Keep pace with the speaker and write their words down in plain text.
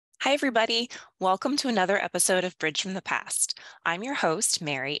Hi, everybody. Welcome to another episode of Bridge from the Past. I'm your host,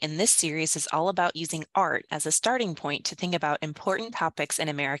 Mary, and this series is all about using art as a starting point to think about important topics in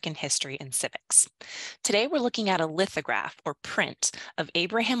American history and civics. Today, we're looking at a lithograph or print of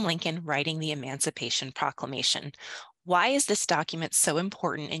Abraham Lincoln writing the Emancipation Proclamation. Why is this document so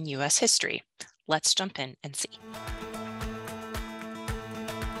important in U.S. history? Let's jump in and see.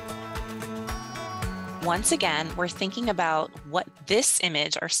 Once again, we're thinking about what this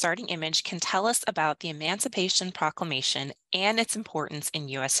image, our starting image, can tell us about the Emancipation Proclamation and its importance in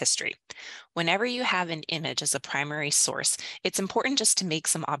U.S. history. Whenever you have an image as a primary source, it's important just to make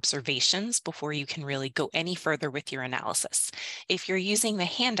some observations before you can really go any further with your analysis. If you're using the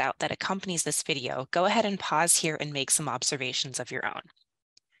handout that accompanies this video, go ahead and pause here and make some observations of your own.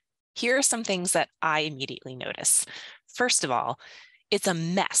 Here are some things that I immediately notice. First of all, it's a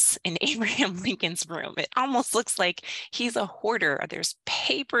mess in Abraham Lincoln's room. It almost looks like he's a hoarder. There's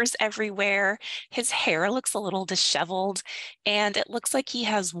papers everywhere. His hair looks a little disheveled, and it looks like he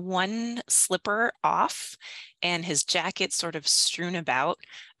has one slipper off and his jacket sort of strewn about.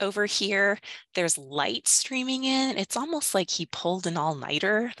 Over here, there's light streaming in. It's almost like he pulled an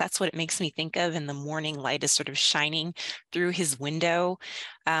all-nighter. That's what it makes me think of, and the morning light is sort of shining through his window.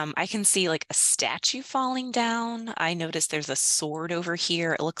 I can see like a statue falling down. I noticed there's a sword over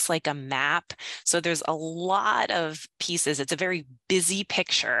here. It looks like a map. So there's a lot of pieces. It's a very busy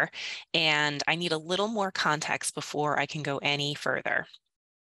picture, and I need a little more context before I can go any further.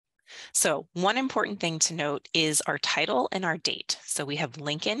 So one important thing to note is our title and our date. So we have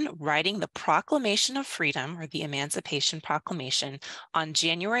Lincoln writing the Proclamation of Freedom, or the Emancipation Proclamation, on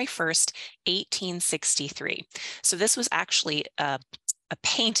January 1st, 1863. So this was actually a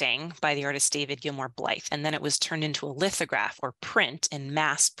painting by the artist David Gilmore Blythe, and then it was turned into a lithograph or print and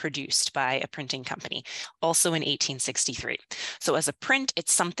mass produced by a printing company, also in 1863. So as a print,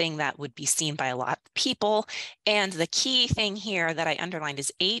 it's something that would be seen by a lot of people. And the key thing here that I underlined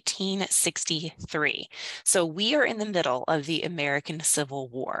is 1863. So we are in the middle of the American Civil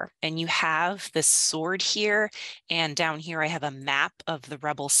War, and you have this sword here, and down here I have a map of the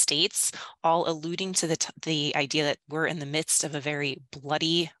rebel states, all alluding to the idea that we're in the midst of a very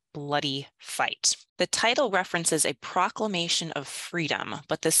bloody fight. The title references a proclamation of freedom,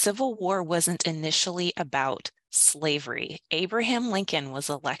 but the Civil War wasn't initially about slavery. Abraham Lincoln was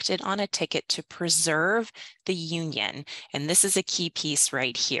elected on a ticket to preserve the Union, and this is a key piece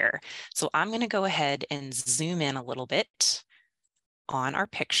right here. So I'm going to go ahead and zoom in a little bit on our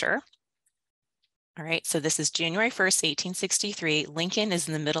picture. All right, so this is January 1st, 1863. Lincoln is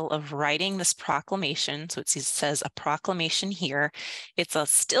in the middle of writing this proclamation. So it says a proclamation here. It's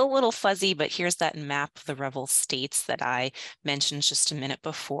still a little fuzzy, but here's that map of the rebel states that I mentioned just a minute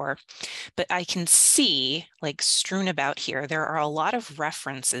before. But I can see, like strewn about here, there are a lot of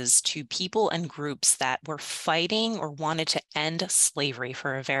references to people and groups that were fighting or wanted to end slavery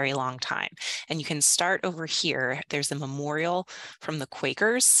for a very long time. And you can start over here. There's a memorial from the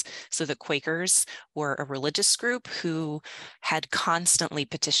Quakers. So the Quakers were a religious group who had constantly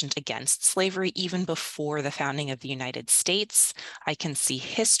petitioned against slavery even before the founding of the United States. I can see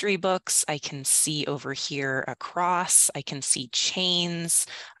history books. I can see over here a cross. I can see chains.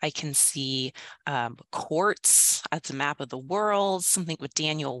 I can see courts. That's a map of the world, something with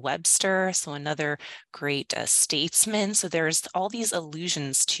Daniel Webster, so another great statesman. So there's all these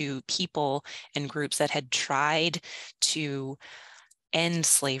allusions to people and groups that had tried to end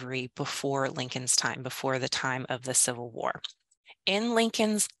slavery before Lincoln's time, before the time of the Civil War. In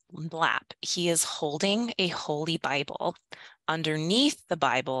Lincoln's lap, he is holding a Holy Bible. Underneath the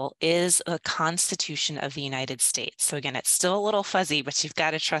Bible is a Constitution of the United States. So again, it's still a little fuzzy, but you've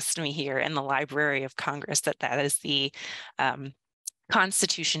got to trust me here in the Library of Congress that is the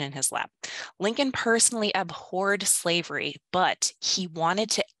Constitution in his lap. Lincoln personally abhorred slavery, but he wanted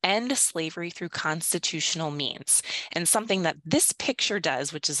to end slavery through constitutional means. And something that this picture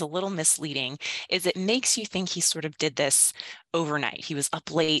does, which is a little misleading, is it makes you think he sort of did this overnight. He was up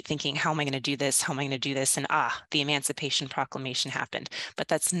late thinking, how am I going to do this? How am I going to do this? And the Emancipation Proclamation happened. But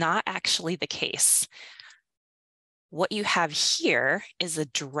that's not actually the case. What you have here is a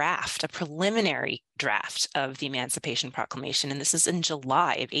draft, a preliminary draft of the Emancipation Proclamation, and this is in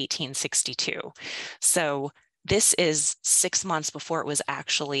July of 1862. So this is 6 months before it was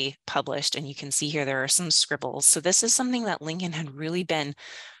actually published, and you can see here there are some scribbles. So this is something that Lincoln had really been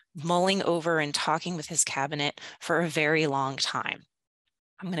mulling over and talking with his cabinet for a very long time.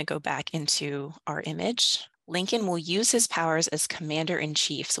 I'm going to go back into our image. Lincoln will use his powers as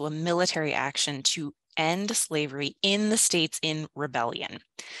commander-in-chief, so a military action, to end slavery in the states in rebellion.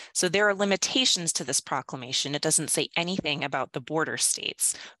 So there are limitations to this proclamation. It doesn't say anything about the border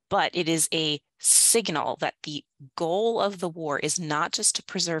states, but it is a signal that the goal of the war is not just to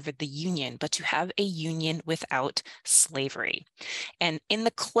preserve the Union, but to have a Union without slavery. And in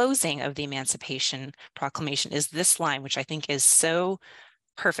the closing of the Emancipation Proclamation is this line, which I think is so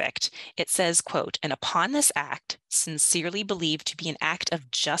perfect. It says, quote, "And upon this act, sincerely believed to be an act of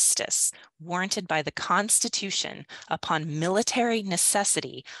justice, warranted by the Constitution, upon military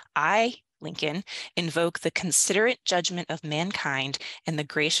necessity, I, Lincoln, invoke the considerate judgment of mankind and the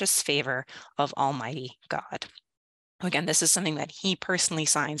gracious favor of Almighty God." Again, this is something that he personally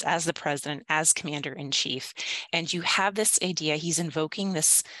signs as the president, as commander-in-chief. And you have this idea, he's invoking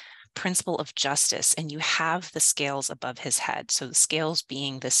this principle of justice, and you have the scales above his head. So the scales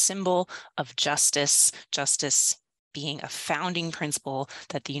being the symbol of justice, justice being a founding principle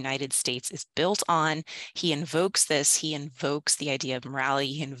that the United States is built on. He invokes this, he invokes the idea of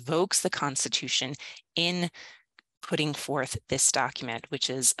morality, he invokes the Constitution in putting forth this document, which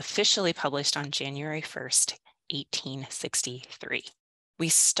is officially published on January 1st, 1863. We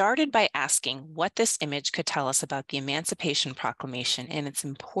started by asking what this image could tell us about the Emancipation Proclamation and its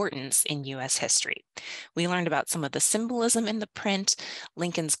importance in U.S. history. We learned about some of the symbolism in the print,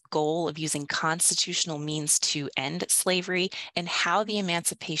 Lincoln's goal of using constitutional means to end slavery, and how the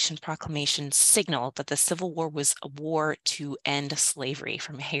Emancipation Proclamation signaled that the Civil War was a war to end slavery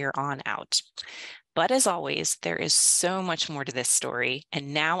from here on out. But as always, there is so much more to this story,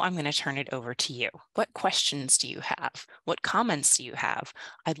 and now I'm going to turn it over to you. What questions do you have? What comments do you have?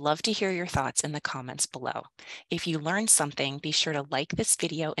 I'd love to hear your thoughts in the comments below. If you learned something, be sure to like this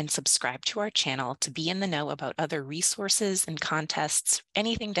video and subscribe to our channel to be in the know about other resources and contests,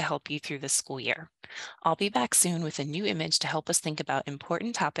 anything to help you through the school year. I'll be back soon with a new image to help us think about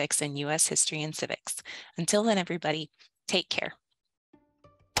important topics in U.S. history and civics. Until then, everybody, take care.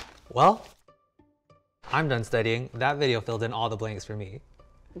 Well, I'm done studying. That video filled in all the blanks for me.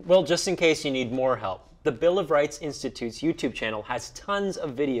 Well, just in case you need more help, the Bill of Rights Institute's YouTube channel has tons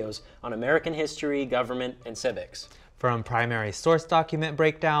of videos on American history, government, and civics. From primary source document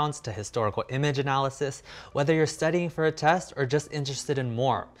breakdowns to historical image analysis, whether you're studying for a test or just interested in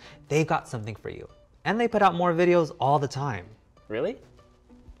more, they've got something for you. And they put out more videos all the time. Really?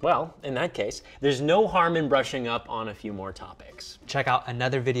 Well, in that case, there's no harm in brushing up on a few more topics. Check out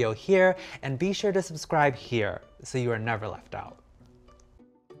another video here and be sure to subscribe here so you are never left out.